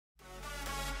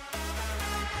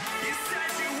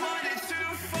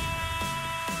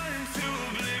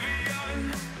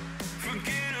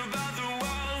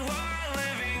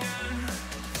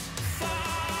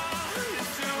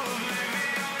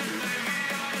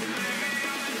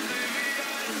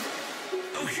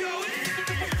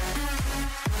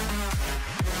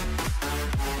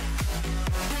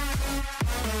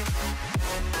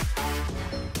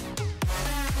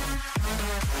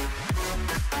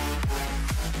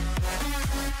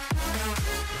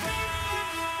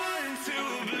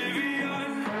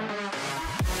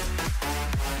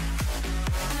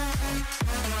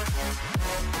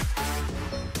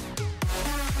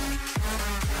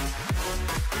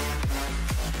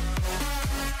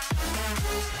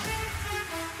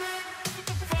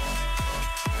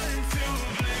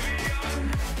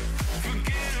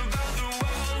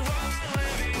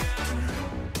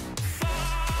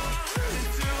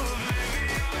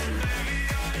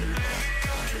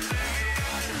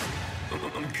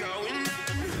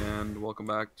welcome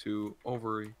back to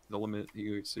Over the Limit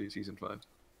UHC Season 5.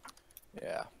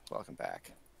 Yeah, welcome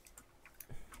back.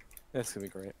 This is gonna be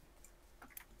great.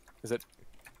 Is it?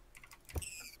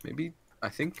 Maybe, I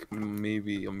think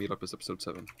maybe I'll meet up as episode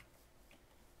 7.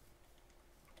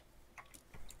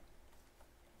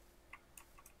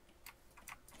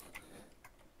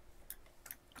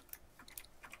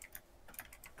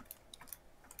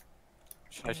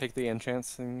 Should I take the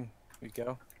enchants and we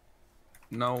go?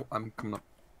 No, I'm coming up.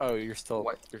 Oh, you're still.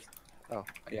 What? Oh.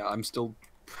 Yeah, I'm still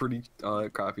pretty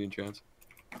crappy in chance.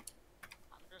 I'm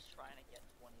just trying to get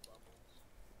 20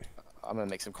 levels. I'm gonna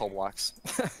make some coal blocks.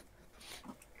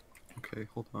 Okay,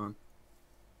 hold on.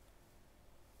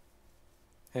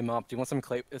 Hey, Mop, do you want some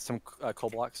coal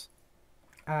blocks?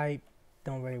 I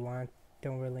don't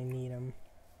really need them.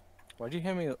 Why'd you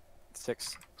hand me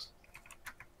 6?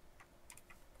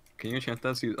 Can you enchant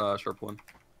that? Sharp one.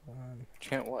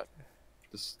 Chant what?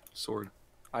 This sword.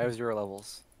 I have 0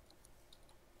 levels.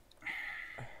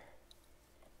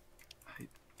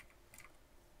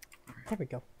 There we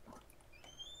go.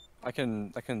 I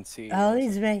can see. All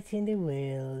is right in the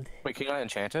world. Wait, can I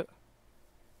enchant it?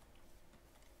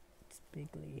 It's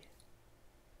bigly.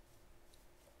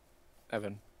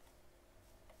 Evan.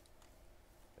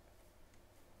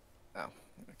 Oh,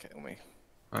 okay, let me.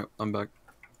 Alright, I'm back.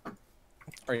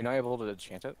 Are you not able to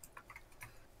enchant it?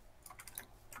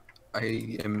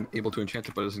 I am able to enchant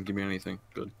it, but it doesn't give me anything.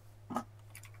 Good. Oh,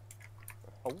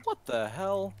 what the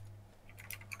hell?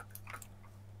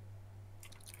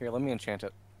 Here, let me enchant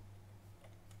it.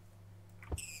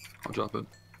 I'll drop it.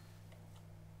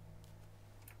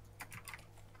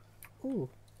 Ooh,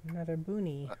 another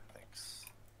boonie. Thanks.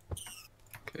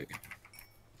 Okay.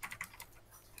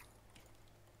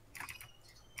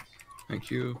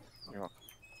 Thank you. You're welcome.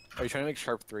 Are you trying to make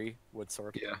sharp 3 wood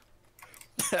sword? Yeah.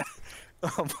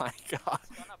 Oh my god.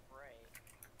 It's gonna break.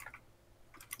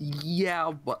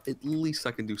 Yeah, but at least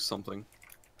I can do something.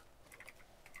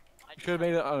 You should have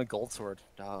made it on a gold sword.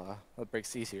 Duh. That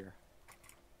breaks easier.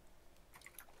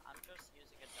 I'm just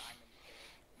using a diamond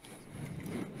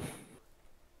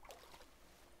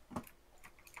pick.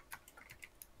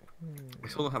 I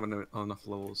still don't have enough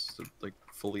levels to like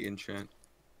fully enchant.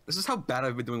 This is how bad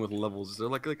I've been doing with levels. Is there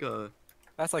like a?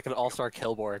 That's like an all-star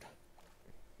kill board.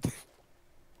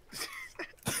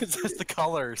 It's just the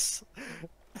colors.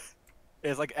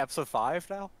 It's like episode 5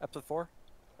 now? Episode 4?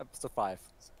 Episode 5. I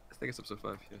think it's episode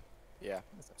 5. Yeah. Yeah,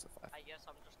 it's episode 5. I guess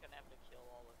I'm just gonna have to kill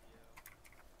all of you.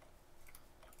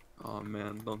 Oh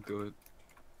man, don't do it.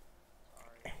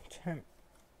 Sorry.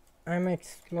 I'm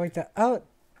exploit the. Oh,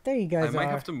 there you guys I might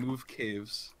are. have to move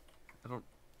caves. I don't.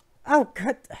 Oh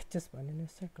god! I just went in a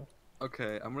circle.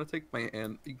 Okay, I'm gonna take my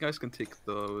and you guys can take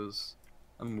those.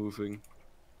 I'm moving.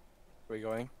 Where are you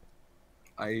going?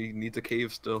 I need the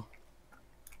cave still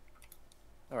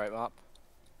Alright, Mop.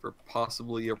 for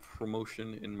possibly a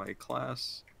promotion in my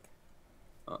class.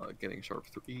 Getting sharp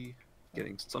 3,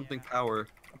 getting something Yeah. power.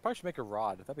 I probably should make a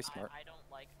rod. That'd be smart. I don't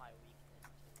like my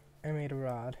weakness. I made a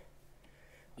rod.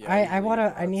 Yeah, I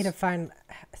usually need to rods. find.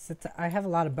 I have a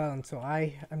lot of bones, so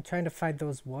I'm trying to find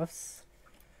those wolves.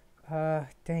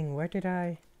 Dang, where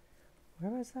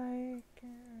was I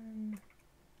again?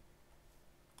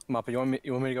 Mop, you want me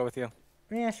to go with you?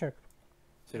 Yeah, sure.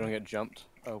 So you don't get jumped?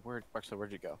 Oh, where'd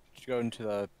you go? Did you go into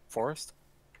the forest?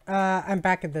 I'm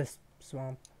back at this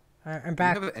swamp. I'm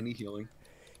back. Do you have any healing?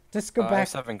 Just go I have back.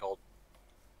 7 gold.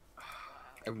 I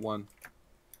have 1.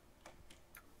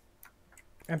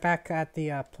 I'm back at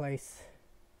the place.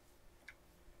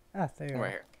 Ah, there you Right are.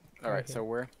 here. Alright, here. so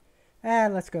where?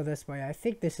 Let's go this way. I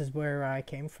think this is where I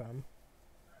came from.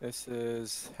 This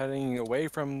is heading away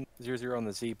from 0, on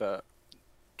the Z, but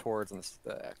towards on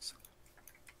the X.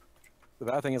 The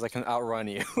bad thing is I can outrun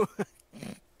you.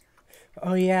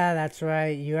 Oh yeah, that's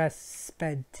right. You have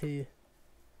sped too.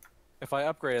 If I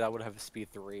upgraded, I would have speed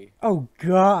 3. Oh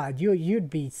god, you'd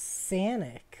be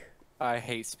Sonic. I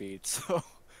hate speed, so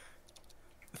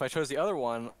if I chose the other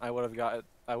one,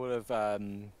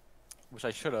 which I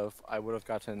should have, I would have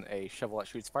gotten a shovel that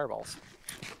shoots fireballs.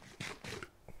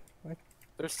 What?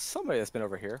 There's somebody that's been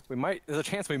over here. There's a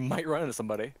chance we might run into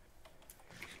somebody.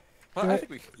 But I What? think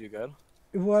we could do good.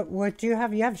 What do you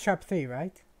have? You have sharp 3,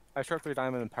 right? I have sharp 3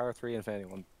 diamond and power 3 infinity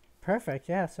 1. Perfect.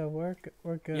 Yeah, so we're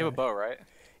good. You have a bow, right?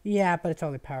 Yeah, but it's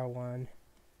only power 1.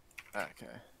 Okay.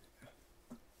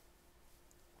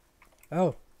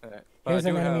 Oh, Alright. here's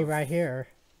an enemy right here.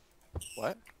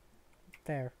 What?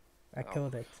 There, I Oh.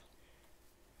 killed it.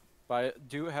 But I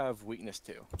do have weakness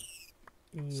 2.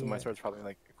 So my Yeah. sword's probably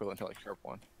like equivalent to like sharp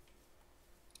 1.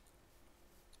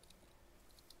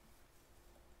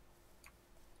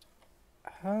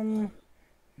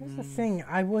 Here's the thing.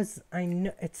 I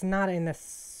know it's not in a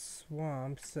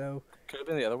swamp, so Could have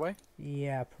been the other way.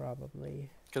 yeah, probably.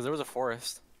 Because there was a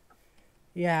forest.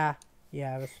 Yeah,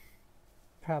 I was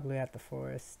probably at the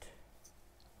forest.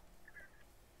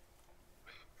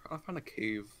 Trying to find a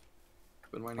cave.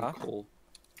 Been mining Huh? coal.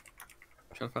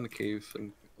 Trying to find a cave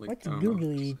and like What's I don't know,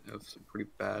 googly? just have some pretty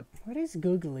bad. What is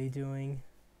Googly doing?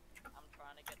 I'm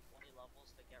trying to get 20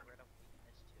 levels to get rid of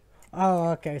weakness 2.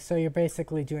 Oh, okay. So you're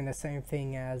basically doing the same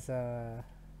thing as I'm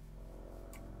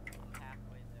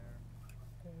halfway there.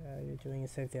 you're doing the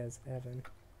same thing as Evan.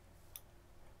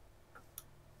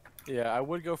 Yeah, I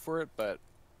would go for it, but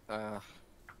unless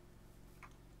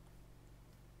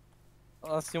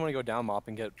you want to go down mop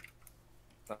and get.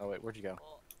 Oh wait, where'd you go?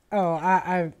 Well, Oh,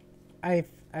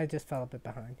 I just fell a bit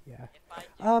behind. Yeah. if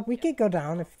I do We get could go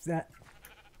down if that.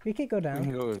 We could go You can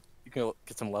down. go. You can go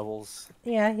get some levels.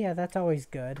 Yeah, that's always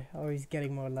good. Always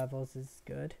getting more levels is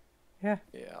good. Yeah.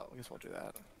 Yeah, I guess we'll do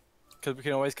that. Because we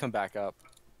can always come back up.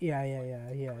 Yeah. You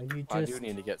I do just.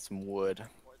 need to get some wood.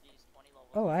 for these 20 levels,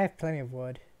 Oh, I have plenty of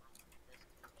wood. this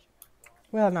position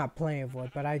as Well, well. not plenty of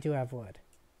wood, but I do have wood.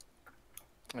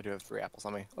 I do have 3 apples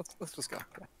on me. Let's just go.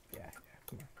 Yeah.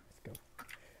 Come on,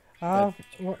 let's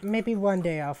go. Maybe one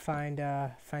day I'll find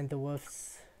the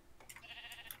wolves.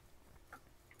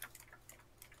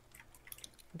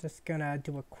 I'm just gonna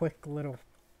do a quick little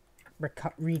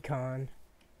recon.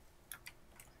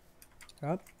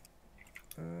 Up.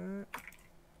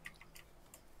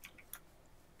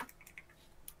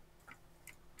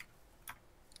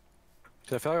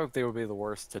 Because I feel like they would be the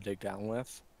worst to dig down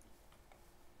with.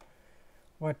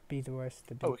 What be the worst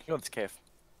to do? Oh, we can go to this cave.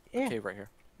 Yeah. Cave right here.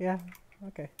 Yeah.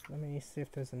 Okay. Let me see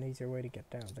if there's an easier way to get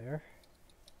down there.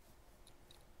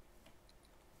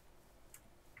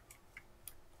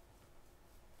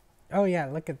 Oh yeah,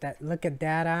 look at that. Look at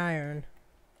that iron.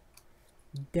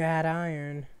 That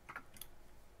iron.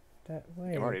 That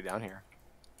way. I'm already down here.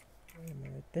 Wait a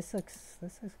minute. This looks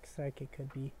like it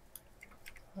could be.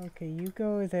 Okay, you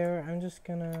go there. I'm just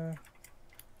gonna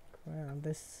go around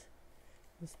this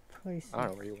place. I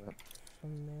don't know where you went.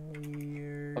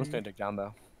 Familiar. I'm just gonna dig down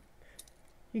though.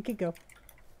 You could go.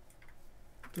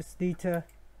 Just need to.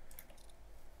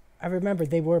 I remember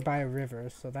they were by a river,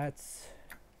 so that's.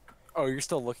 Oh, you're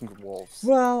still looking for wolves.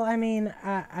 Well, I mean,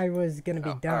 I was gonna be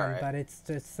Oh, done, alright. but it's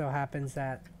just so happens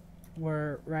that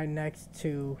we're right next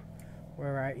to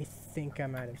where I think I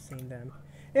might have seen them.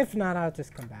 If not, I'll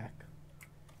just come back.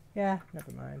 Yeah,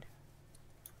 never mind.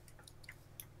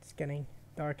 It's getting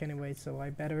dark anyway, so I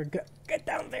better get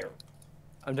down there.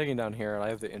 I'm digging down here, and I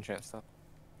have the enchant stuff.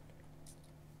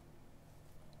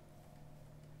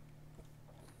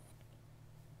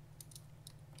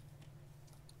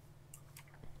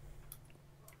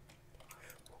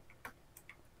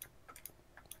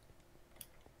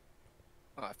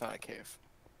 Oh, I found a cave.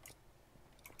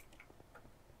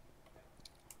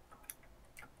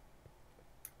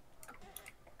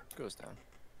 Goes down.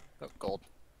 Oh, gold.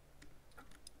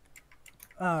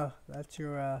 Oh, that's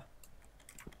your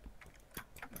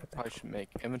Probably should make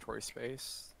inventory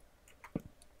space.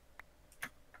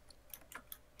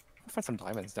 I'll find some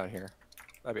diamonds down here.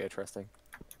 That'd be interesting.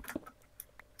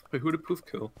 Wait, who did Poof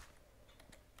kill?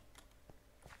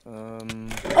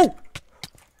 Oh!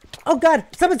 Oh God!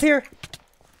 Someone's here!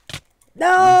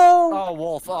 No! Oh,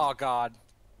 wolf! Oh God!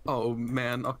 Oh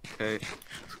man, okay.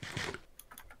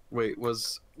 Wait,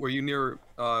 were you near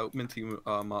Minty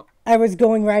Mop? I was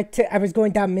going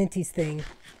down Minty's thing.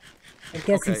 I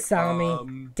guess he Okay, saw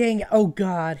me. Dang it. Oh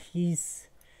God, he's...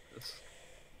 That's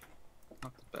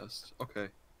not the best. Okay.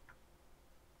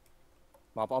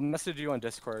 Bob, I'll message you on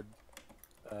Discord.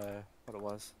 What it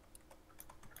was.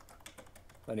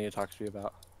 I need to talk to you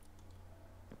about.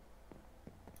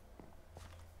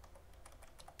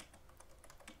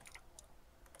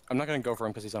 I'm not gonna go for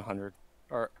him because he's 100,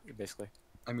 or basically.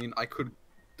 I mean, I could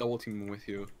double team with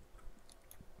you.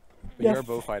 But Yeah. you're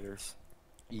bow fighters.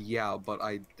 Yeah, but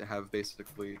I have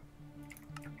basically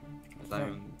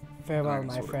diamond. Farewell, iron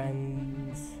my sword.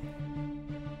 friends.